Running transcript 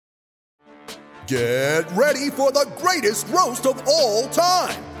Get ready for the greatest roast of all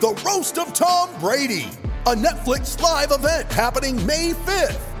time, the Roast of Tom Brady, a Netflix live event happening May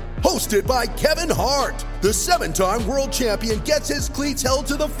 5th. Hosted by Kevin Hart, the 7-time world champion gets his cleats held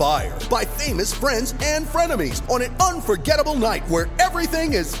to the fire by famous friends and frenemies on an unforgettable night where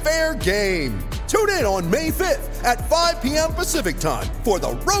everything is fair game. Tune in on May 5th at 5 p.m. Pacific time for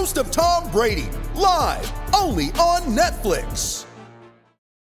the Roast of Tom Brady, live only on Netflix.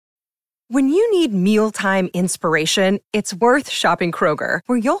 When you need mealtime inspiration, it's worth shopping Kroger,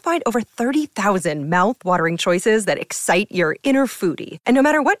 where you'll find over 30,000 mouth-watering choices that excite your inner foodie. And no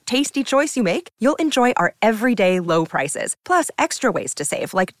matter what tasty choice you make, you'll enjoy our everyday low prices, plus extra ways to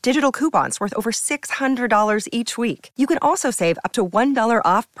save, like digital coupons worth over $600 each week. You can also save up to $1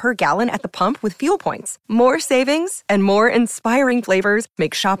 off per gallon at the pump with fuel points. More savings and more inspiring flavors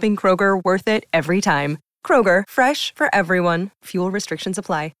make shopping Kroger worth it every time. Kroger, fresh for everyone. Fuel restrictions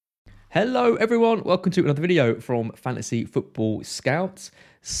apply. Hello everyone, welcome to another video from Fantasy Football Scouts.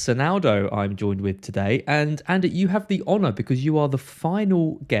 Sonaldo I'm joined with today, and Andy, you have the honour because you are the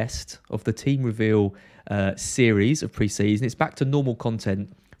final guest of the Team Reveal series of pre-season. It's back to normal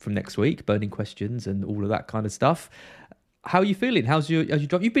content from next week, burning questions and all of that kind of stuff. How are you feeling? How's your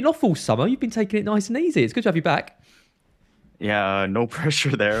drive? You've been off all summer, you've been taking it nice and easy. It's good to have you back. Yeah, no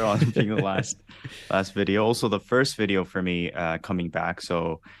pressure there on being the last video. Also the first video for me coming back,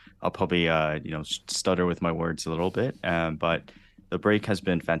 so I'll probably, stutter with my words a little bit, but the break has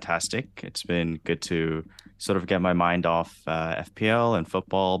been fantastic. It's been good to sort of get my mind off FPL and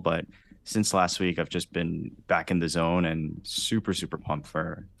football, but since last week, I've just been back in the zone and super, super pumped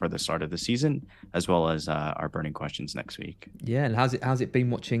for the start of the season, as well as our burning questions next week. Yeah, and how's it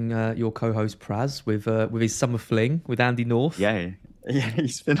been watching your co-host Praz with his summer fling with Andy North? Yeah,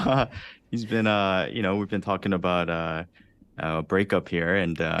 he's been we've been talking about breakup here,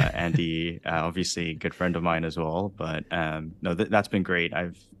 and Andy, obviously a good friend of mine as well, but that's been great.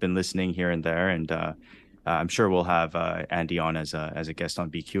 I've been listening here and there, and I'm sure we'll have Andy on as a guest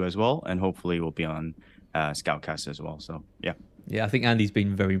on BQ as well, and hopefully we'll be on Scoutcast as well. So yeah, I think Andy's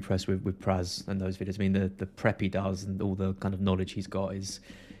been very impressed with Praz and those videos. I mean, the prep he does and all the kind of knowledge he's got is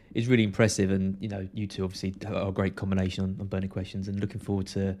really impressive, and you two obviously are a great combination on burning questions, and looking forward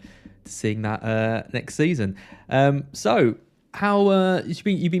to seeing that next season. So how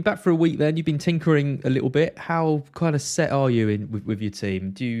you've been back for a week then, you've been tinkering a little bit. How kind of set are you with your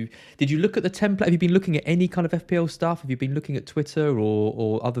team? Did you look at the template? Have you been looking at any kind of FPL stuff? Have you been looking at Twitter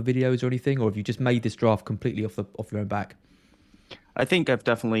or other videos or anything, or have you just made this draft completely off your own back? I think I've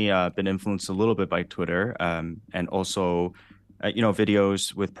definitely been influenced a little bit by Twitter, and also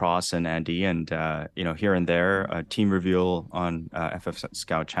videos with Pras and Andy, and here and there, Team Reveal on FF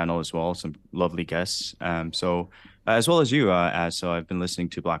Scout channel as well. Some lovely guests. So as well as you, so I've been listening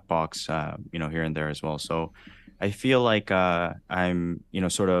to Black Box, here and there as well. So I feel like I'm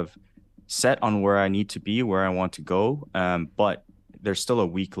sort of set on where I need to be, where I want to go. But there's still a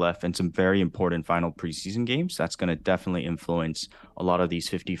week left and some very important final preseason games. That's going to definitely influence a lot of these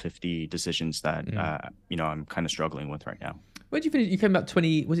 50-50 decisions that I'm kind of struggling with right now. Where did you finish? You came up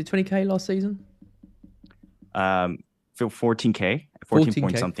 20, was it 20k last season? 14k, 14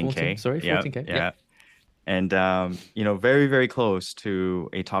 point something 14, K. Sorry, 14k. Yeah. And, very, very close to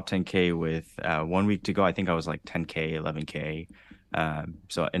a top 10k with 1 week to go. I think I was like 10k, 11k.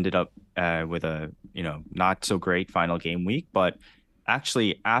 So I ended up with a, not so great final game week, but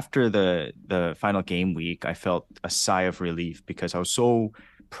actually after the final game week, I felt a sigh of relief because I was so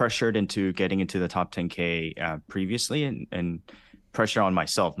pressured into getting into the top 10k previously, and pressure on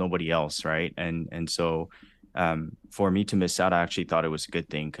myself, nobody else, right? And so for me to miss out, I actually thought it was a good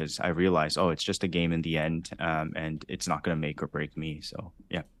thing because I realized, it's just a game in the end, and it's not going to make or break me. So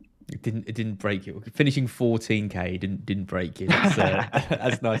yeah. It didn't break you. Finishing 14k didn't break you.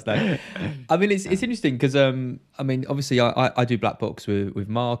 That's nice though. I mean, it's interesting because obviously I do Black Box with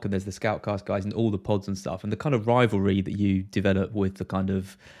Mark, and there's the Scoutcast guys and all the pods and stuff, and the kind of rivalry that you develop with the kind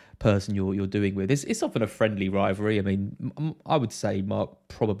of person you're doing with, it's often a friendly rivalry. I mean, I would say Mark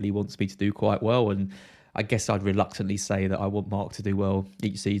probably wants me to do quite well, and I guess I'd reluctantly say that I want Mark to do well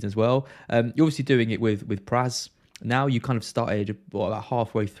each season as well. You're obviously doing it with Praz. Now you kind of started about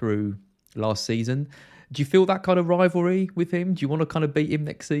halfway through last season. Do you feel that kind of rivalry with him? Do you want to kind of beat him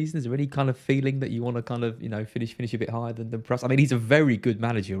next season? Is there any kind of feeling that you want to kind of finish a bit higher than Praz? I mean, he's a very good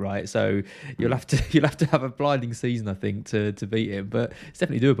manager, right? So you'll have to have a blinding season, I think, to beat him. But it's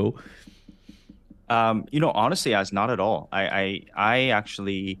definitely doable. Honestly, as not at all. I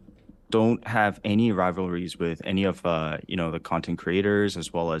actually don't have any rivalries with any of the content creators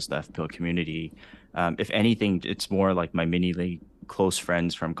as well as the FPL community. If anything, it's more like my mini league close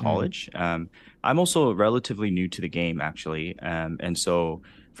friends from college. I'm also relatively new to the game, actually. And so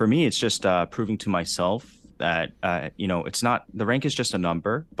for me, it's just proving to myself that, it's not, the rank is just a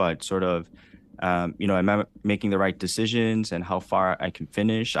number, but sort of, am I making the right decisions and how far I can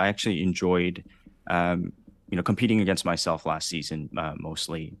finish? I actually enjoyed, competing against myself last season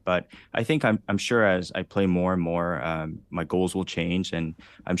mostly. But I think I'm sure as I play more and more, my goals will change, and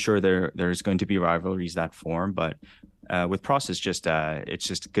I'm sure there's going to be rivalries that form. But with Pross, it's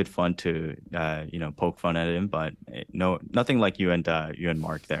just good fun to poke fun at him. But nothing like you and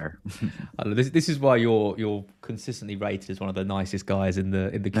Mark there. This is why you're consistently rated as one of the nicest guys in the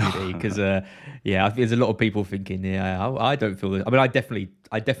QD, because there's a lot of people thinking I don't feel I mean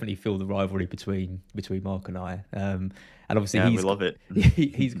I definitely feel the rivalry between Mark and I, and obviously we love it.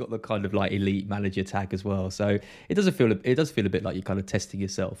 He's got the kind of like elite manager tag as well, so it does feel a bit like you're kind of testing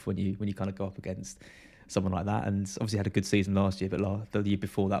yourself when you kind of go up against someone like that. And obviously had a good season last year, but the year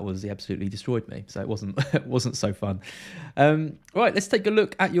before that he absolutely destroyed me, so it wasn't so fun. Right, let's take a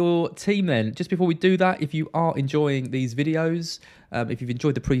look at your team then. Just before we do that, if you are enjoying these videos, if you've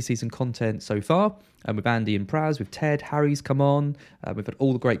enjoyed the pre-season content so far, with Andy and Praz, with Ted, Harry's come on, we've had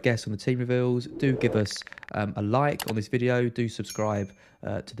all the great guests on the team reveals. Do give us a like on this video, do subscribe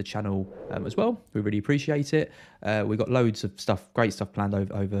to the channel as well. We really appreciate it. We've got loads of great stuff planned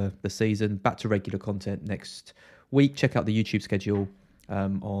over the season. Back to regular content next week. Check out the YouTube schedule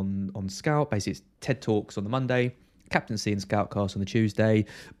on Scout. Basically, it's TED Talks on the Monday, Captaincy and Scoutcast on the Tuesday,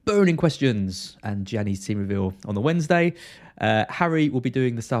 burning questions and Gianni's team reveal on the Wednesday. Harry will be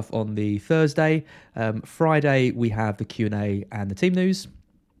doing the stuff on the Thursday. Friday, we have the Q&A and the team news.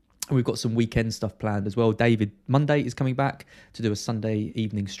 And we've got some weekend stuff planned as well. David Monday is coming back to do a Sunday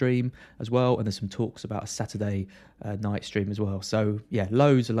evening stream as well. And there's some talks about a Saturday night stream as well. So yeah,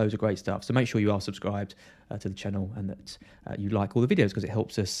 loads of great stuff. So make sure you are subscribed to the channel and that you like all the videos, because it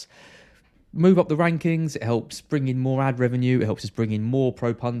helps us move up the rankings. It helps bring in more ad revenue. It helps us bring in more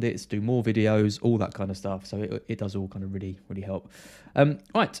pro pundits, do more videos, all that kind of stuff. So it does all kind of really, really help.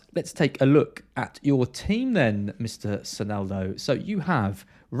 Right, let's take a look at your team then, Mr. Sonaldo. So you have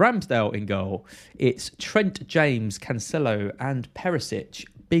Ramsdale in goal. It's Trent, James, Cancelo and Perisic.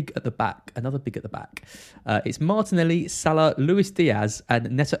 Big at the back. Another big at the back. It's Martinelli, Salah, Luis Diaz and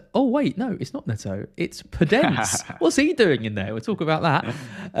Neto. Oh, wait, no, it's not Neto. It's Podence. What's he doing in there? We'll talk about that.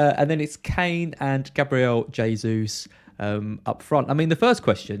 And then it's Kane and Gabriel Jesus up front. I mean, the first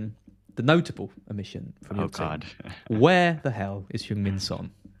question, the notable omission from your team. God. Where the hell is Heung-min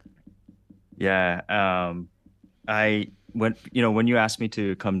Son? Yeah, when you asked me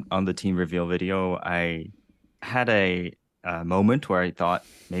to come on the team reveal video, I had a moment where I thought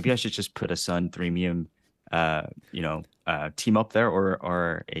maybe I should just put a Son Threemium, team up there,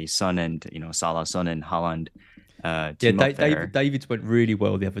 or a Son and Salah, Son and Haaland team up there. David's went really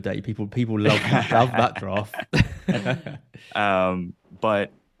well the other day. People love that draft.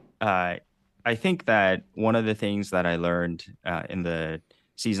 But I think that one of the things that I learned in the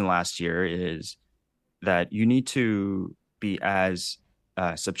season last year is that you need to be as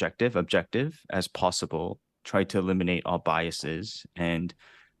objective as possible. Try to eliminate all biases and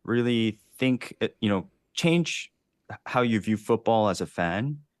really think, change how you view football as a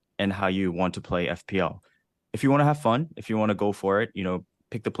fan and how you want to play FPL. If you want to have fun, if you want to go for it,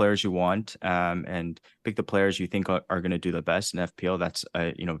 pick the players you want, and pick the players you think are going to do the best in FPL. That's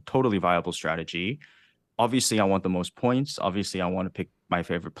a totally viable strategy. Obviously, I want the most points. Obviously, I want to pick my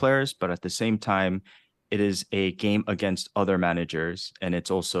favorite players, but at the same time, it is a game against other managers, and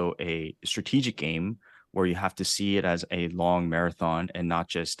it's also a strategic game where you have to see it as a long marathon and not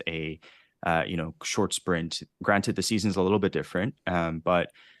just a short sprint. Granted, the season's a little bit different,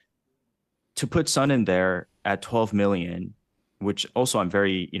 but to put Son in there at 12 million, which also I'm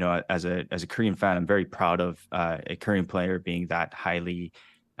very, as a Korean fan, I'm very proud of a Korean player being that highly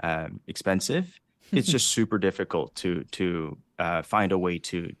expensive. It's just super difficult to find a way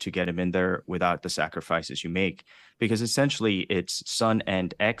to get him in there without the sacrifices you make, because essentially it's Son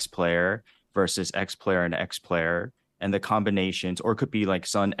and X player versus X player and X player, and the combinations, or it could be like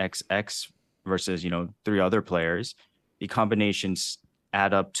Son XX versus 3 other players. The combinations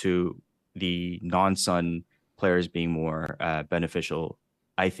add up to the non-Son players being more beneficial,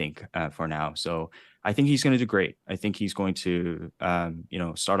 I think, for now. So I think he's going to do great. I think he's going to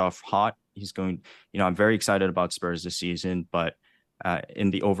start off hot. He's going, I'm very excited about Spurs this season, but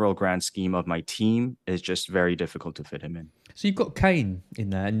in the overall grand scheme of my team, it's just very difficult to fit him in. So you've got Kane in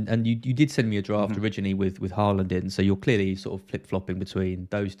there, and you did send me a draft originally with Haaland in, so you're clearly sort of flip-flopping between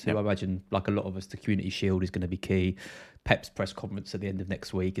those two. Yep. I imagine, like a lot of us, the Community Shield is going to be key. Pep's press conference at the end of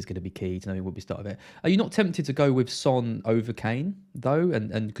next week is going to be key to knowing what we start of it. Are you not tempted to go with Son over Kane, though?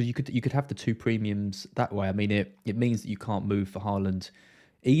 And because you could have the two premiums that way. I mean, it means that you can't move for Haaland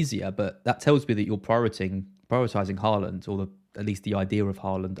easier, but that tells me that you're prioritizing Haaland, or at least the idea of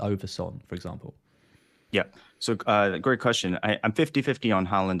Haaland over Son, for example. Yeah. So great question. I'm 50-50 on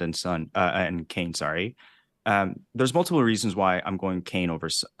Haaland and Kane, sorry. There's multiple reasons why I'm going Kane over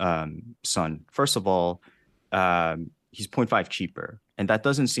Son. First of all, he's 0.5 cheaper. And that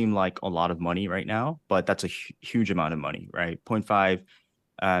doesn't seem like a lot of money right now, but that's a huge amount of money, right?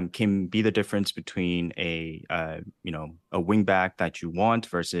 0.5 can be the difference between a wing back that you want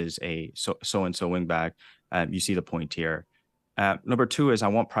versus a so-and-so wing back. You see the point here. Number two is I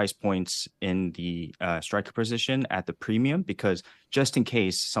want price points in the striker position at the premium, because just in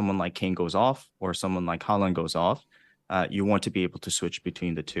case someone like Kane goes off or someone like Haaland goes off, you want to be able to switch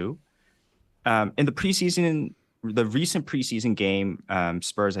between the two. In the recent preseason game,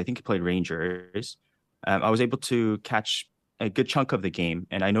 Spurs, I think he played Rangers. I was able to catch a good chunk of the game,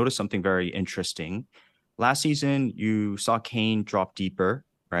 and I noticed something very interesting. Last season, you saw Kane drop deeper,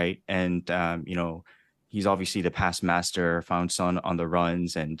 right? And, he's obviously the pass master, found Son on the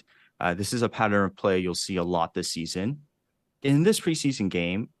runs, and this is a pattern of play you'll see a lot this season. In this preseason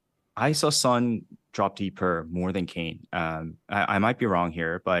game, I saw Son drop deeper more than Kane. I might be wrong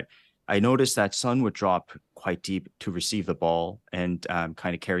here, but I noticed that Son would drop quite deep to receive the ball and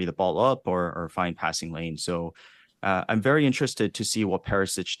kind of carry the ball up or find passing lanes. So I'm very interested to see what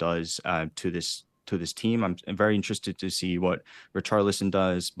Perisic does to this team. I'm very interested to see what Richarlison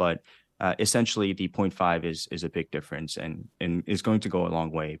does, but essentially the 0.5 is a big difference and is going to go a long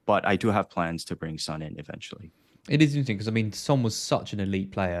way. But I do have plans to bring Son in eventually. It is interesting because, I mean, Son was such an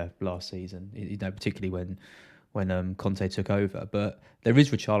elite player last season, particularly when Conte took over. But there is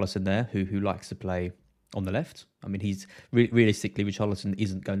Richarlison there who likes to play on the left. I mean, he's realistically, Richarlison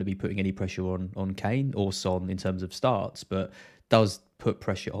isn't going to be putting any pressure on Kane or Son in terms of starts, but does put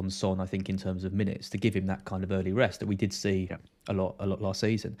pressure on Son, I think, in terms of minutes to give him that kind of early rest that we did see a lot last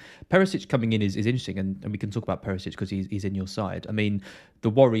season. Perisic coming in is interesting, and we can talk about Perisic because he's in your side. I mean, the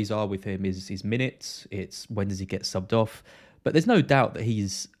worries are with him is his minutes. It's when does he get subbed off? But there's no doubt that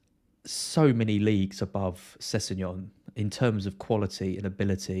he's so many leagues above Sessegnon in terms of quality and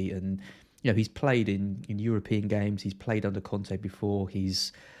ability, and he's played in European games. He's played under Conte before.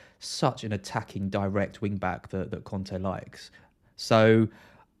 He's such an attacking, direct wing back that Conte likes. So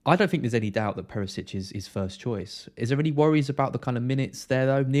I don't think there's any doubt that Perisic is first choice. Is there any worries about the kind of minutes there,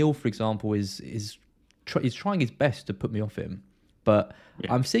 though? Neil, for example, is trying his best to put me off him, but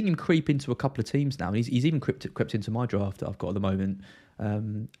I'm seeing him creep into a couple of teams now, and he's even crept into my draft that I've got at the moment.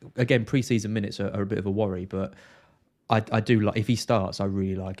 Again, pre-season minutes are a bit of a worry, but I do like, if he starts, I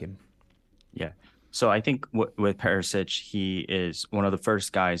really like him. Yeah. So I think with Perisic, he is one of the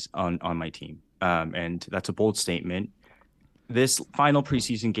first guys on my team, and that's a bold statement. This final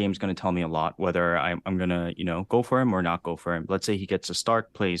preseason game is going to tell me a lot whether I'm going to, go for him or not go for him. Let's say he gets a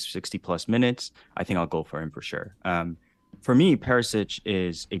start, plays 60 plus minutes. I think I'll go for him for sure. For me, Perisic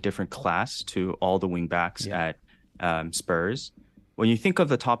is a different class to all the wing backs at Spurs. When you think of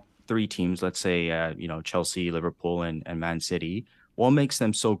the top three teams, let's say, Chelsea, Liverpool, and Man City, what makes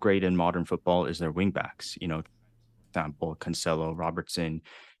them so great in modern football is their wing backs. For example, Cancelo, Robertson,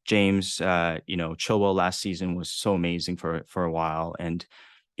 James, Chilwell last season was so amazing for a while. And,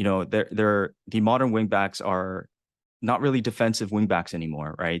 the modern wingbacks are not really defensive wingbacks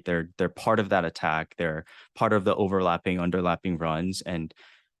anymore, right? They're part of that attack. They're part of the underlapping runs. And,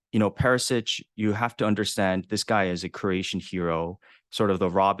 Perisic, you have to understand this guy is a Croatian hero, sort of the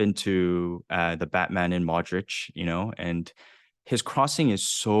Robin to the Batman in Modric, and his crossing is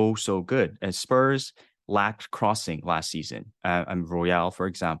so good. As Spurs lacked crossing last season. Royale, for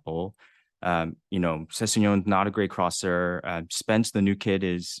example, Sessegnon, not a great crosser. Spence, the new kid,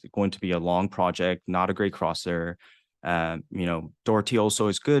 is going to be a long project, not a great crosser. Doherty also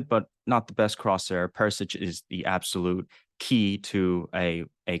is good, but not the best crosser. Perisic is the absolute key to a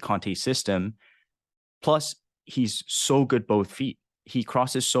Conte system. Plus, he's so good both feet. He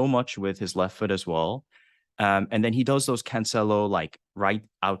crosses so much with his left foot as well. And then he does those Cancelo like right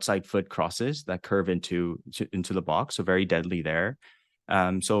outside foot crosses that curve into the box, so very deadly there.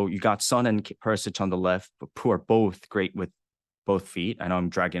 So you got Son and Perisic on the left, who are both great with both feet. I know I'm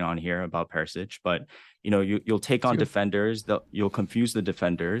dragging on here about Perisic, but you'll take on defenders. You'll confuse the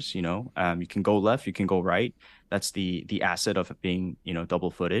defenders. You can go left, you can go right. That's the asset of being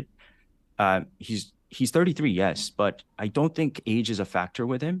double-footed. He's 33, yes, but I don't think age is a factor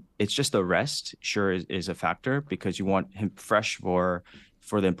with him. It's just the rest, sure, is a factor because you want him fresh for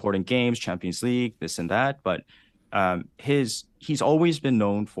the important games, Champions League, this and that. But he's always been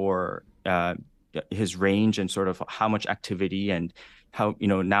known for his range and sort of how much activity and how,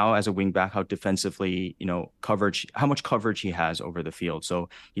 now as a wing back, how defensively, how much coverage he has over the field. So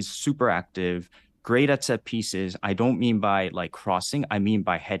he's super active, great at set pieces. I don't mean by like crossing, I mean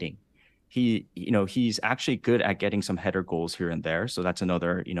by heading. He's actually good at getting some header goals here and there. So that's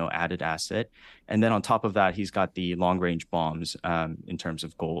another, added asset. And then on top of that, he's got the long range bombs in terms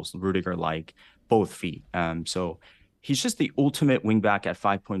of goals, Rudiger like both feet. So he's just the ultimate wingback at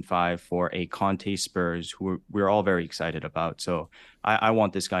 5.5 for a Conte Spurs who we're all very excited about. So I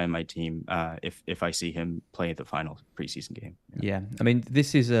want this guy in my team if I see him play the final preseason game. Yeah. I mean,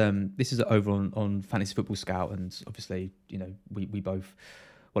 this is over on Fantasy Football Scout, and obviously, we both.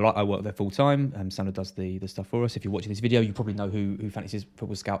 Well, I work there full time. Sandra does the stuff for us. If you're watching this video, you probably know who Fantasy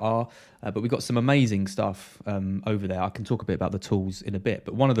Football Scout are. But we've got some amazing stuff over there. I can talk a bit about the tools in a bit.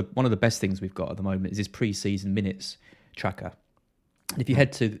 But one of the best things we've got at the moment is this pre-season minutes tracker. And if you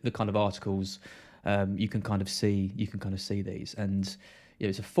head to the kind of articles, you can kind of see these, and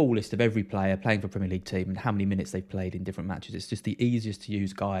it's a full list of every player playing for a Premier League team and how many minutes they've played in different matches. It's just the easiest to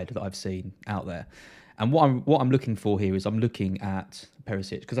use guide that I've seen out there. And what I'm looking for here is I'm looking at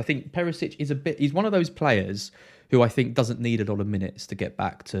Perisic, because I think Perisic he's one of those players who I think doesn't need a lot of minutes to get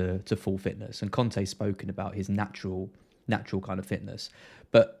back to full fitness. And Conte's spoken about his natural kind of fitness,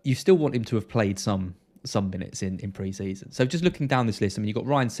 but you still want him to have played some minutes in pre-season. So just looking down this list, I mean, you've got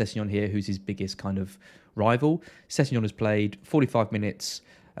Ryan Sessegnon here, who's his biggest kind of rival. Sessegnon has played 45 minutes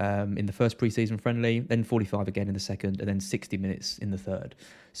in the first pre-season friendly, then 45 again in the second, and then 60 minutes in the third.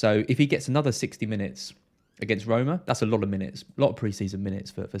 So if he gets another 60 minutes against Roma, that's a lot of minutes, a lot of pre-season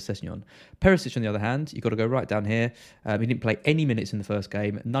minutes for Sessegnon. Perisic, on the other hand, you've got to go right down here. He didn't play any minutes in the first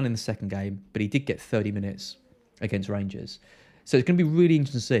game, none in the second game, but he did get 30 minutes against Rangers. So it's going to be really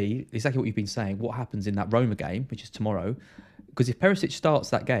interesting to see exactly what you've been saying, what happens in that Roma game, which is tomorrow. Because if Perisic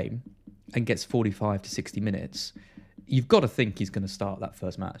starts that game and gets 45 to 60 minutes, you've got to think he's going to start that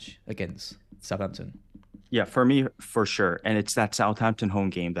first match against Southampton. Yeah, for me, for sure. And it's that Southampton home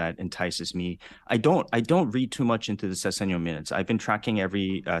game that entices me. I don't read too much into the Sessegnon minutes. I've been tracking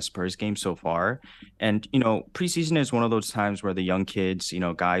every Spurs game so far. And, preseason is one of those times where the young kids,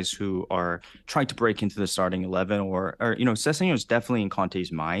 guys who are trying to break into the starting 11 or Sessegnon is definitely in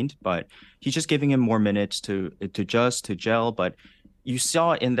Conte's mind, but he's just giving him more minutes to gel. But you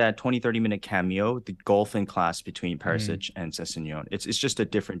saw in that 20-30 minute cameo the gulf in class between Perisic and Sessegnon. It's just a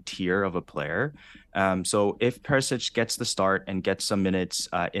different tier of a player. So if Perisic gets the start and gets some minutes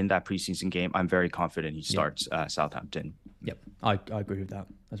in that preseason game, I'm very confident he starts Southampton. Yep, I agree with that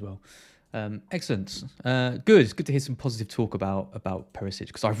as well. Excellent. Good. It's good to hear some positive talk about Perisic,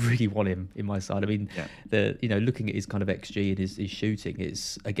 because I really want him in my side. I mean, looking at his kind of XG and his shooting,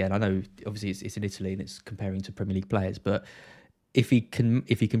 it's, again, I know obviously it's in Italy and it's comparing to Premier League players, but if he can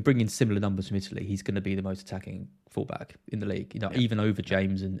bring in similar numbers from Italy, he's going to be the most attacking fullback in the league, even over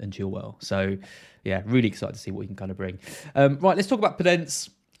James and Chilwell. So, yeah, really excited to see what he can kind of bring. Right, let's talk about Podence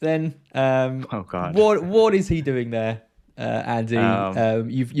then. Oh God, what is he doing there, Andy?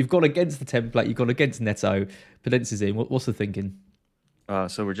 You've gone against the template. You've gone against Neto. Podence is in. What's the thinking?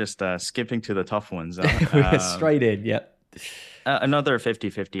 So we're just skipping to the tough ones. Straight in, yeah. Another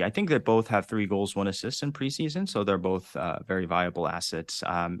 50-50. I think they both have 3 goals, 1 assist in preseason, so they're both very viable assets.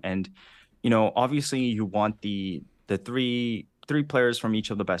 And obviously you want the three players from each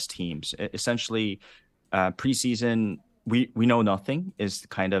of the best teams. Essentially, preseason we know nothing is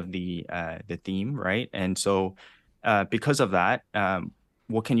kind of the theme, right? And so because of that,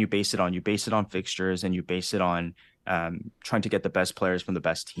 what can you base it on? You base it on fixtures, and you base it on trying to get the best players from the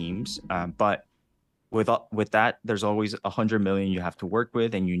best teams. But with that, there's always 100 million you have to work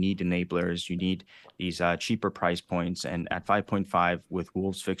with, and you need enablers. You need these cheaper price points. And at 5.5, with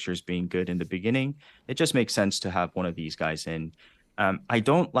Wolves fixtures being good in the beginning, it just makes sense to have one of these guys in. I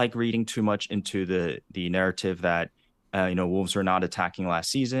don't like reading too much into the narrative that Wolves were not attacking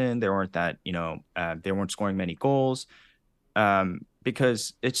last season. They weren't they weren't scoring many goals,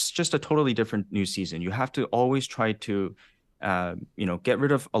 because it's just a totally different new season. You have to always try to get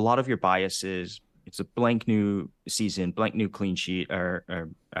rid of a lot of your biases. It's a blank new season, blank new clean sheet, or what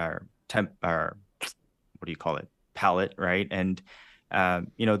do you call it? Palette, right? And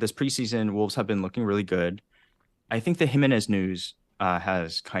this preseason, Wolves have been looking really good. I think the Jimenez news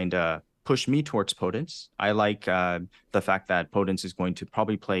has kind of pushed me towards Podence. I like the fact that Podence is going to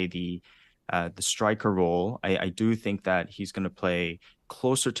probably play the striker role. I do think that he's going to play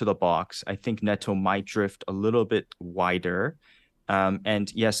closer to the box. I think Neto might drift a little bit wider.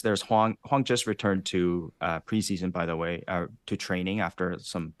 And yes, there's Hwang. Hwang just returned to preseason, by the way, to training after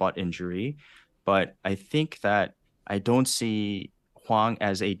some butt injury. But I think that I don't see Hwang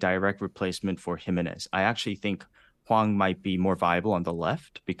as a direct replacement for Jimenez. I actually think Hwang might be more viable on the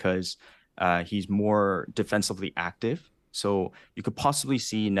left because he's more defensively active. So you could possibly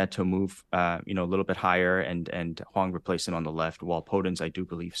see Neto move, a little bit higher and Hwang replace him on the left, while Podence, I do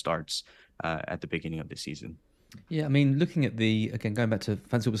believe, starts at the beginning of the season. Yeah, I mean, looking at going back to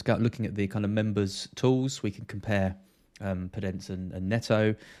Fantasy Football Scout, looking at the kind of members' tools, we can compare Podence and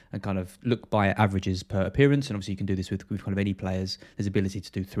Neto and kind of look by averages per appearance. And obviously you can do this with kind of any players. There's ability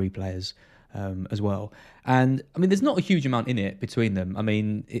to do 3 players as well. And I mean, there's not a huge amount in it between them. I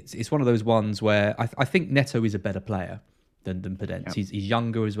mean, it's one of those ones where I think Neto is a better player than Podence. Yeah. He's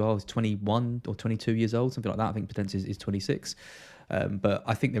younger as well. He's 21 or 22 years old, something like that. I think Podence is 26. But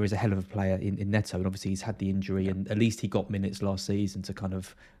I think there is a hell of a player in Neto, and obviously he's had the injury, and at least he got minutes last season to kind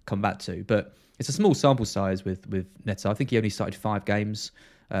of come back to. But it's a small sample size with Neto. I think he only started 5 games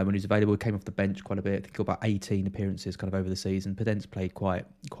when he was available. He came off the bench quite a bit. I think he got about 18 appearances kind of over the season. Podence played quite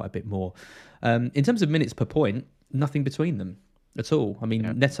a bit more. In terms of minutes per point, nothing between them at all. I mean,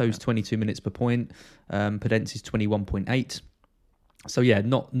 Neto's 22 minutes per point. Podence is 21.8. So yeah,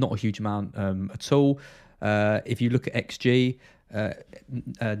 not a huge amount at all. If you look at XG,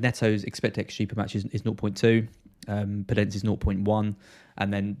 Neto's expected XG per match is 0.2, Podence is 0.1,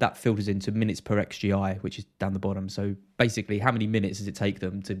 and then that filters into minutes per XGI, which is down the bottom. So basically, how many minutes does it take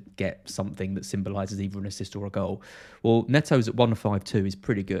them to get something that symbolises either an assist or a goal? Well, Neto's at 152 is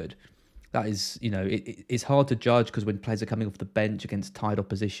pretty good. That is, it's hard to judge because when players are coming off the bench against tied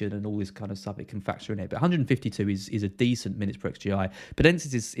opposition and all this kind of stuff, it can factor in it. But 152 is a decent minutes per XGI. Podence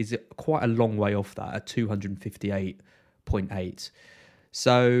is quite a long way off that at 258.8.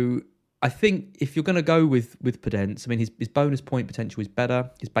 So I think if you're going to go with Podence, I mean, his bonus point potential is better.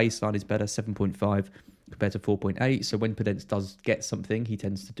 His baseline is better, 7.5 compared to 4.8. So when Podence does get something, he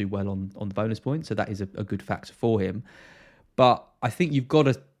tends to do well on the bonus point. So that is a good factor for him. But I think you've got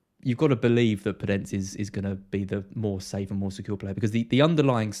to believe that Podence is going to be the more safe and more secure player, because the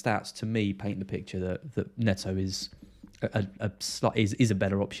underlying stats to me paint the picture that Neto is a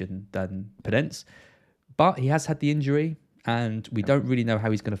better option than Podence. But he has had the injury, and we don't really know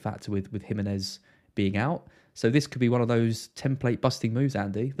how he's going to factor with Jimenez being out. So this could be one of those template busting moves,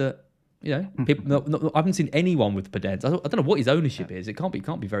 Andy, that people, I haven't seen anyone with Podence. I don't know what his ownership is. It can't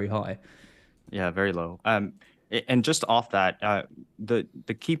be very high. Yeah, very low. And just off that,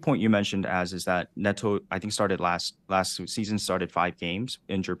 the key point you mentioned is that Neto, I think, started last season, started 5 games,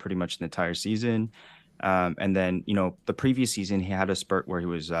 injured pretty much the entire season. And then, the previous season, he had a spurt where he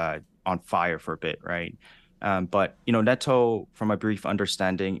was on fire for a bit, right? But, Neto, from my brief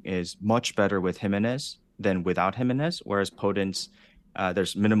understanding, is much better with Jimenez than without Jimenez, whereas Podence,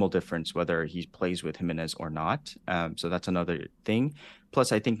 there's minimal difference whether he plays with Jimenez or not. So that's another thing.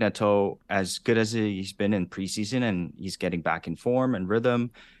 Plus, I think Neto, as good as he's been in preseason and he's getting back in form and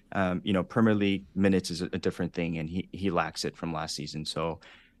rhythm, Premier League minutes is a different thing, and he lacks it from last season. So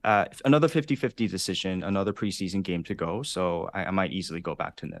another 50-50 decision, another preseason game to go. So I might easily go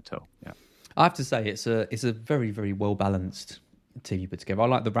back to Neto. Yeah, I have to say it's a very, very well balanced team you put together. I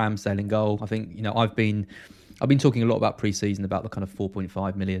like the Ramsdale in goal. I think I've been talking a lot about pre-season about the kind of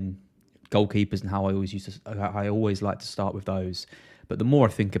 4.5 million goalkeepers and how I always like to start with those. But the more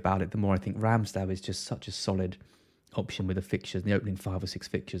I think about it, the more I think Ramsdale is just such a solid option with the fixtures, the opening 5 or 6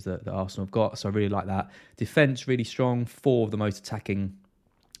 fixtures that Arsenal have got. So I really like that. Defence really strong. 4 of the most attacking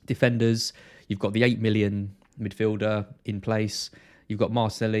defenders. You've got the 8 million midfielder in place. You've got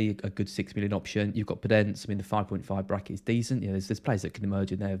Marcelli, a good 6 million option. You've got Podence. I mean, the 5.5 bracket is decent. There's players that can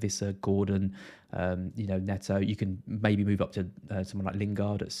emerge in there. Visser, Gordon, Neto. You can maybe move up to someone like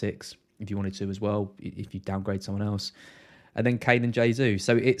Lingard at 6 if you wanted to as well, if you downgrade someone else. And then Kane and Jesus.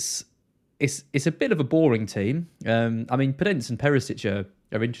 So it's a bit of a boring team. I mean, Podence and Perisic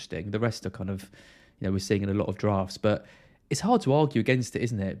are interesting. The rest are kind of, we're seeing in a lot of drafts. But it's hard to argue against it,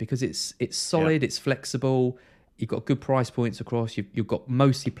 isn't it? Because it's solid, It's flexible. You've got good price points across. You've got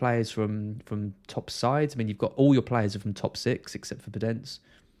mostly players from top sides. I mean, you've got all your players are from top 6, except for Podence,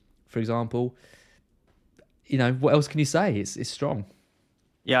 for example. What else can you say? It's strong.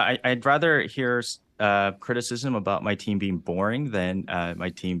 Yeah, I'd rather hear criticism about my team being boring than my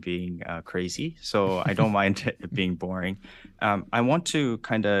team being crazy. So I don't mind it being boring. I want to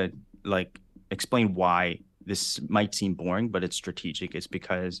kind of explain why this might seem boring, but it's strategic. It's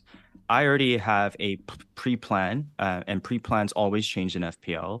because I already have a pre-plan, and pre-plans always change in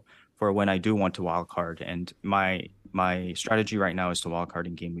FPL for when I do want to wildcard. And my strategy right now is to wildcard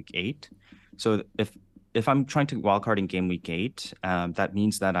in game week 8. So if I'm trying to wildcard in game week 8, that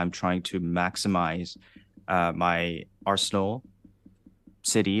means that I'm trying to maximize my Arsenal,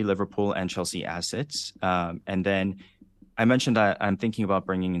 City, Liverpool, and Chelsea assets. And then I mentioned that I'm thinking about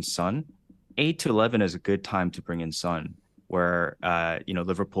bringing in Son. 8 to 11 is a good time to bring in Son, where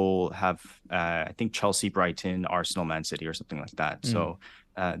Liverpool have I think Chelsea, Brighton, Arsenal, Man City, or something like that. So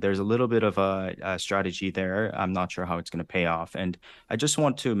there's a little bit of a strategy there. I'm not sure how it's going to pay off. And I just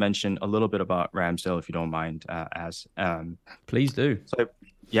want to mention a little bit about Ramsdale, if you don't mind, Please do.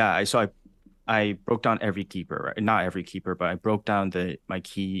 So I broke down every keeper, right? Not every keeper, but I broke down my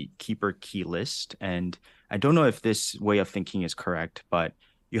keeper list. And I don't know if this way of thinking is correct, but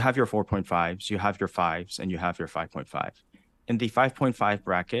you have your 4.5s, you have your 5s, and you have your 5.5. In the 5.5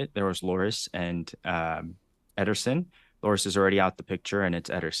 bracket, there was Loris and Ederson. Loris is already out the picture, and it's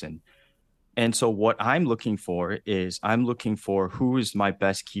Ederson. And so what I'm looking for who is my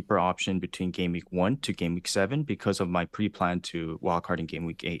best keeper option between game week 1 to game week 7 because of my pre-plan to wildcard in game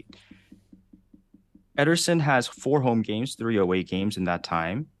week 8. Ederson has 4 home games, 3 away games in that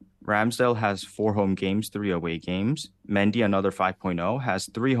time. Ramsdale has 4 home games, 3 away games. Mendy, another 5.0, has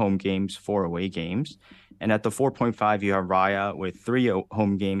 3 home games, 4 away games. And at the 4.5, you have Raya with 3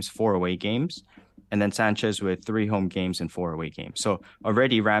 home games, 4 away games. And then Sanchez with 3 home games and 4 away games. So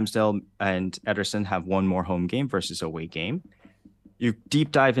already Ramsdale and Ederson have 1 more home game versus away game. You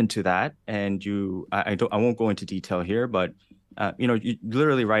deep dive into that, and I won't go into detail here, but you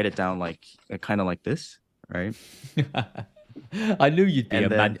literally write it down kind of like this, right? I knew you'd be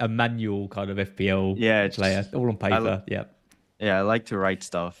a manual kind of FPL player, all on paper. Yeah, I like to write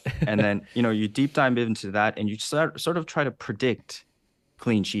stuff. And then, you deep dive into that, and you sort of try to predict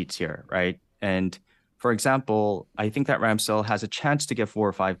clean sheets here, right? And for example, I think that Ramsdale has a chance to get 4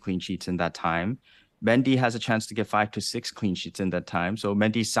 or 5 clean sheets in that time. Mendy has a chance to get 5 to 6 clean sheets in that time. So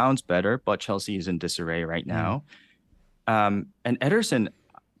Mendy sounds better, but Chelsea is in disarray right now. And Ederson,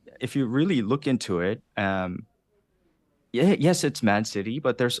 if you really look into it, yes, it's Man City,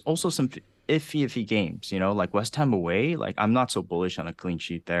 but there's also some iffy games, like West Ham away. Like, I'm not so bullish on a clean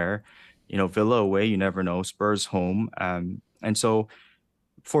sheet there. Villa away, you never know. Spurs home. And so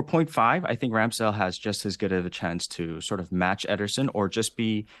for 0.5, I think Ramsdale has just as good of a chance to sort of match Ederson or just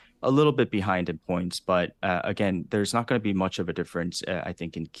be a little bit behind in points. But again, there's not going to be much of a difference, I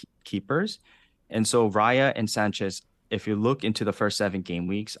think, in keepers. And so Raya and Sanchez, if you look into the first 7 game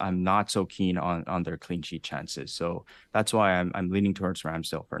weeks, I'm not so keen on their clean sheet chances. So that's why I'm leaning towards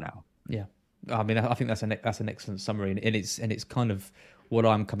Ramsdale for now. Yeah, I mean, I think that's an excellent summary, and it's kind of what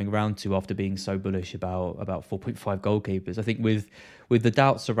I'm coming around to after being so bullish about 4.5 goalkeepers. I think with the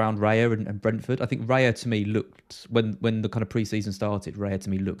doubts around Raya and Brentford, I think Raya to me looked, when the kind of pre-season started, Raya to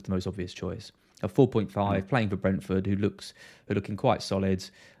me looked the most obvious choice. A 4.5 playing for Brentford, who looking quite solid.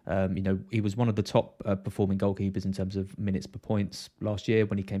 He was one of the top performing goalkeepers in terms of minutes per points last year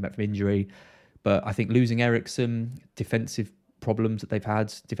when he came back from injury. But I think losing Eriksen, defensive problems that they've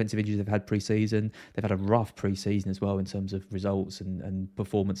had, defensive injuries they've had pre-season. They've had a rough pre-season as well in terms of results and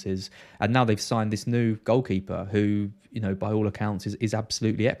performances. And now they've signed this new goalkeeper who, by all accounts is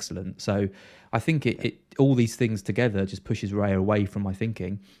absolutely excellent. So I think it all these things together just pushes Raya away from my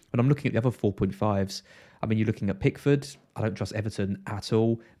thinking. When I'm looking at the other 4.5s, I mean, you're looking at Pickford. I don't trust Everton at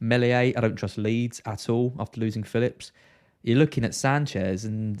all. Meslier, I don't trust Leeds at all after losing Phillips. You're looking at Sanchez,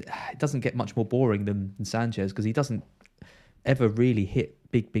 and it doesn't get much more boring than Sanchez because he doesn't ever really hit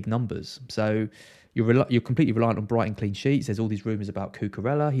big numbers. So you're completely reliant on Brighton clean sheets. There's all these rumours about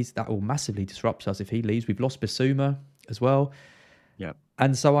Cucurella. That will massively disrupt us if he leaves. We've lost Bissouma as well. Yeah.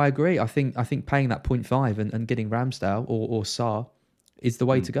 And so I agree. I think paying that 0.5 and getting Ramsdale or Sarr is the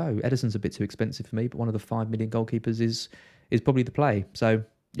way to go. Ederson's a bit too expensive for me, but one of the 5 million goalkeepers is probably the play. So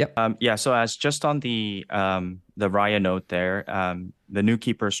yep. So as just on the Raya note there, the new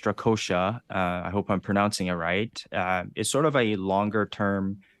keeper Strakosha, I hope I'm pronouncing it right, is sort of a longer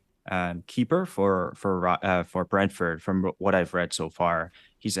term keeper for Brentford from what I've read so far.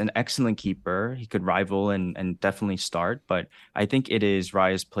 He's an excellent keeper. He could rival and definitely start, but I think it is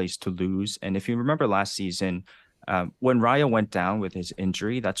Raya's place to lose. And if you remember last season, when Raya went down with his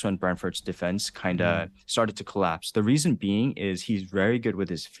injury, that's when Brentford's defense kind of started to collapse. The reason being is he's very good with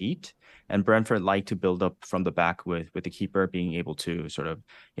his feet, and Brentford like to build up from the back with the keeper being able to sort of,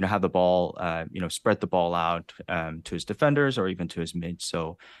 have the ball, spread the ball out to his defenders or even to his mids.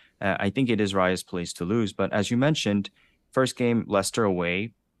 So I think it is Raya's place to lose. But as you mentioned, first game, Leicester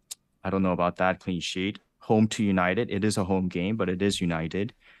away. I don't know about that clean sheet. home to United. It is a home game, but it is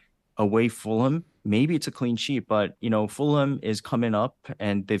United. Away Fulham, maybe it's a clean sheet, but Fulham is coming up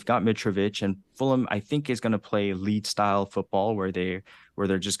and they've got Mitrovic, and Fulham I think is going to play lead style football where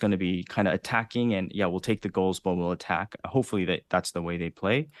they're just going to be kind of attacking, and we'll take the goals but we'll attack. Hopefully that's the way they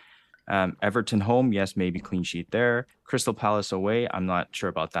play. Everton home, yes, maybe clean sheet there. Crystal Palace away, I'm not sure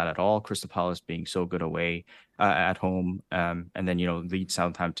about that at all. Crystal Palace being so good away at home, and then Leeds,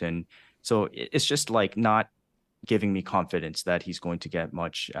 Southampton. So it's just like not giving me confidence that he's going to get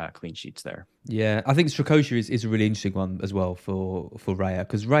much clean sheets there. Yeah, I think Strakosha is a really interesting one as well for Raya,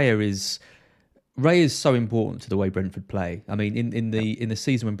 because Raya is so important to the way Brentford play. I mean, in the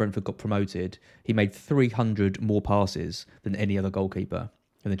season when Brentford got promoted, he made 300 more passes than any other goalkeeper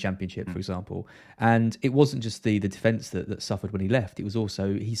in the Championship, for example. And it wasn't just the defence that suffered when he left. It was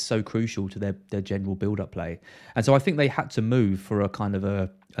also, he's so crucial to their general build-up play. And so I think they had to move for a kind of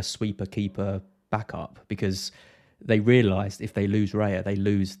a sweeper keeper backup, because they realised if they lose Raya, they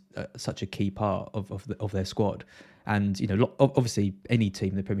lose such a key part of their squad. And obviously any team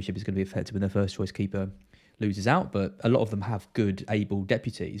in the Premiership is going to be affected when their first choice keeper loses out, but a lot of them have good, able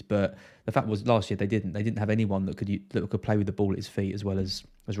deputies. But the fact was, last year they didn't have anyone that could play with the ball at his feet as well as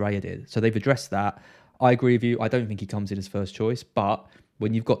Raya did. So they've addressed that. I agree with you. I don't think he comes in as first choice, but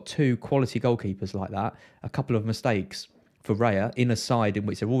when you've got two quality goalkeepers like that, a couple of mistakes for Raya in a side in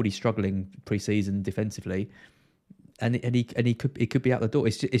which they're already struggling pre-season defensively, and he could be out the door.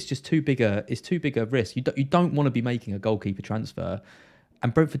 It's just too big a risk. You don't want to be making a goalkeeper transfer,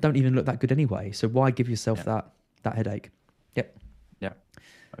 and Brentford don't even look that good anyway. So why give yourself that headache? Yep. Yeah,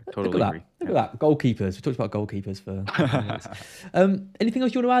 I totally agree. Look at that. Goalkeepers. We talked about goalkeepers for minutes. Anything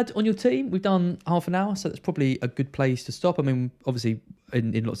else you want to add on your team? We've done half an hour, so that's probably a good place to stop. I mean, obviously,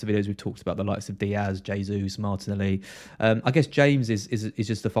 in lots of videos we've talked about the likes of Diaz, Jesus, Martinelli. I guess James is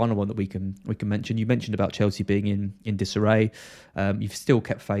just the final one that we can mention. You mentioned about Chelsea being in disarray. You've still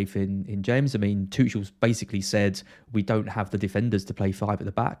kept faith in James. I mean, Tuchel's basically said we don't have the defenders to play five at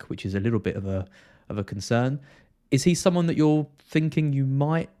the back, which is a little bit of a concern. Is he someone that you're thinking you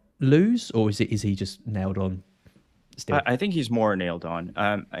might lose, or is he just nailed on still? I think he's more nailed on.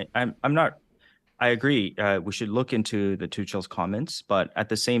 I'm not. I agree. We should look into the Tuchel's comments, but at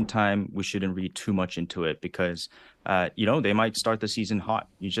the same time, we shouldn't read too much into it, because they might start the season hot.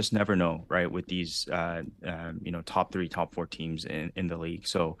 You just never know, right? With these top 3, top 4 teams in the league.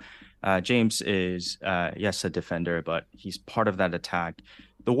 So James is yes, a defender, but he's part of that attack.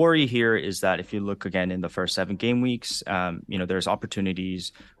 The worry here is that if you look again in the first 7 game weeks, there's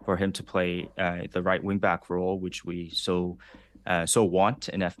opportunities for him to play the right wing back role, which we so want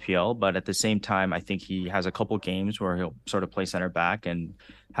in FPL. But at the same time, I think he has a couple games where he'll sort of play center back and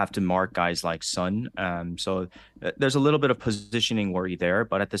have to mark guys like Son. So there's a little bit of positioning worry there.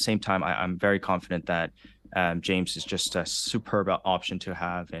 But at the same time, I'm very confident that James is just a superb option to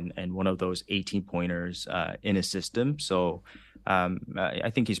have, and one of those 18 pointers in his system. So I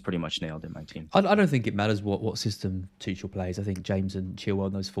think he's pretty much nailed in my team. I don't think it matters what system Tuchel plays. I think James and Chilwell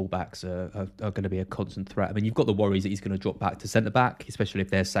and those fullbacks are going to be a constant threat. I mean, you've got the worries that he's going to drop back to centre back, especially if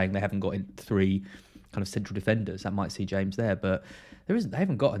they're saying they haven't got 3 kind of central defenders. That might see James there, but they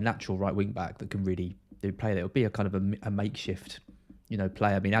haven't got a natural right wing back that can really do play there. It'll be a kind of a makeshift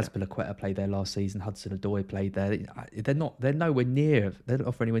player. I mean, Azpilicueta played there last season. Hudson-Odoi played there. They're nowhere near. They don't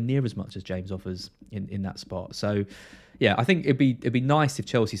offer anywhere near as much as James offers in that spot. So, yeah, I think it'd be nice if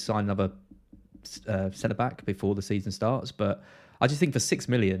Chelsea signed another centre back before the season starts. But I just think for $6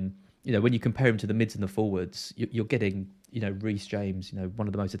 million, when you compare him to the mids and the forwards, you're getting Reece James, one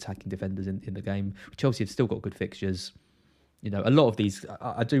of the most attacking defenders in the game. Chelsea have still got good fixtures. A lot of these,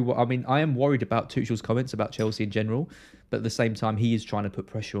 I am worried about Tuchel's comments about Chelsea in general, but at the same time, he is trying to put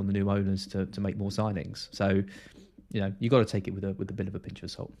pressure on the new owners to make more signings. So, you got to take it with a bit of a pinch of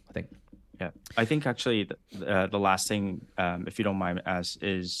salt, I think. Yeah, I think actually the last thing, if you don't mind,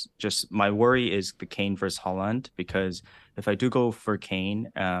 is just my worry is the Kane versus Haaland, because if I do go for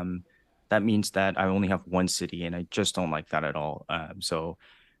Kane, that means that I only have one City, and I just don't like that at all.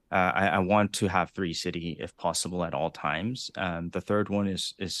 I want to have 3 City if possible at all times. The third one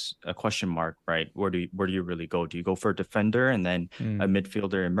is a question mark, right? Where do you really go? Do you go for a defender and then a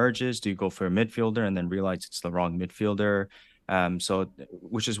midfielder emerges? Do you go for a midfielder and then realize it's the wrong midfielder?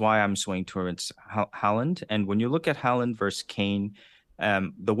 Which is why I'm swaying towards Haaland. And when you look at Haaland versus Kane,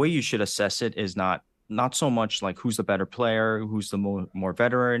 the way you should assess it is not so much like who's the better player, who's the more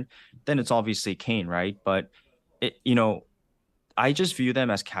veteran. Then it's obviously Kane, right? But I just view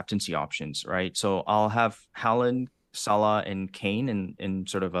them as captaincy options, right? So I'll have Haaland Salah and Kane in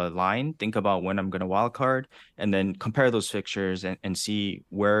sort of a line, think about when I'm going to wild card, and then compare those fixtures and see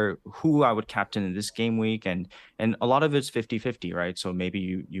who I would captain in this game week. And a lot of it's 50-50, right? So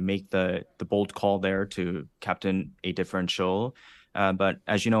maybe you make the bold call there to captain a differential. But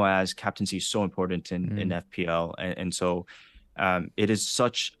as you know, as captaincy is so important in FPL. And so it is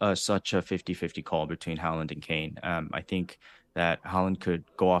such a 50-50 call between Haaland and Kane. I think that Haaland could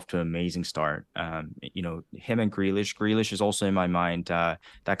go off to an amazing start. Him and Grealish. Grealish is also in my mind.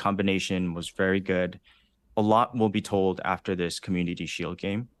 That combination was very good. A lot will be told after this Community Shield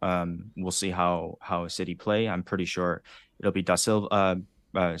game. We'll see how City play. I'm pretty sure it'll be Da Silva,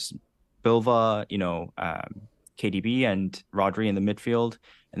 Bilva, KDB and Rodri in the midfield,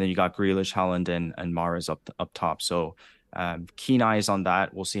 and then you got Grealish, Haaland, and Mahrez up top. So keen eyes on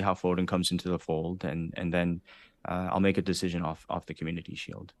that. We'll see how Foden comes into the fold, and then I'll make a decision off the Community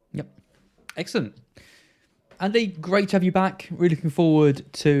Shield. Yep. Excellent. Andy, great to have you back. Really looking forward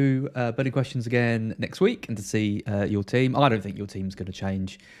to Burning Questions again next week and to see your team. I don't think your team's going to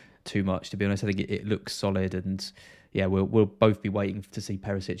change too much, to be honest. I think it looks solid, and yeah, we'll both be waiting to see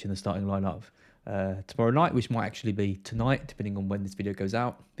Perisic in the starting lineup tomorrow night, which might actually be tonight, depending on when this video goes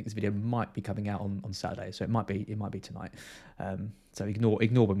out. I think this video might be coming out on Saturday, so it might be tonight. So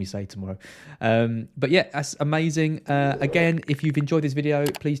ignore when we say tomorrow. But yeah, that's amazing. Again, if you've enjoyed this video,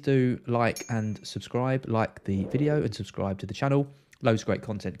 please do like and subscribe. Like the video and subscribe to the channel. Loads of great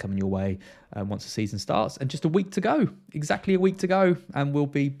content coming your way once the season starts. And just a week to go. Exactly a week to go. And we'll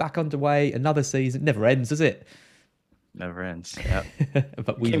be back underway. Another season. It never ends, does it? Never ends. Yeah.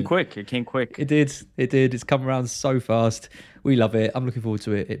 But It came quick. It did. It's come around so fast. We love it. I'm looking forward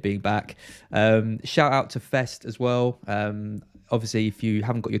to it being back. Shout out to Fest as well. Obviously, if you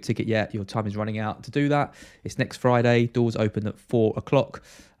haven't got your ticket yet, your time is running out to do that. It's next Friday. Doors open at 4:00.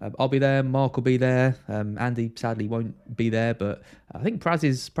 I'll be there. Mark will be there. Andy sadly won't be there, but I think Praz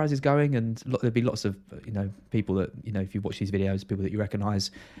is going, and there'll be lots of people that if you watch these videos, people that you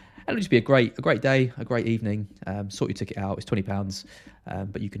recognise. And it'll just be a great day, a great evening. Sort your ticket out. It's £20,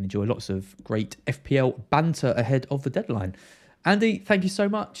 but you can enjoy lots of great FPL banter ahead of the deadline. Andy, thank you so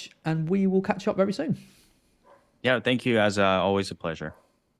much, and we will catch up very soon. Yeah, thank you. As always, a pleasure.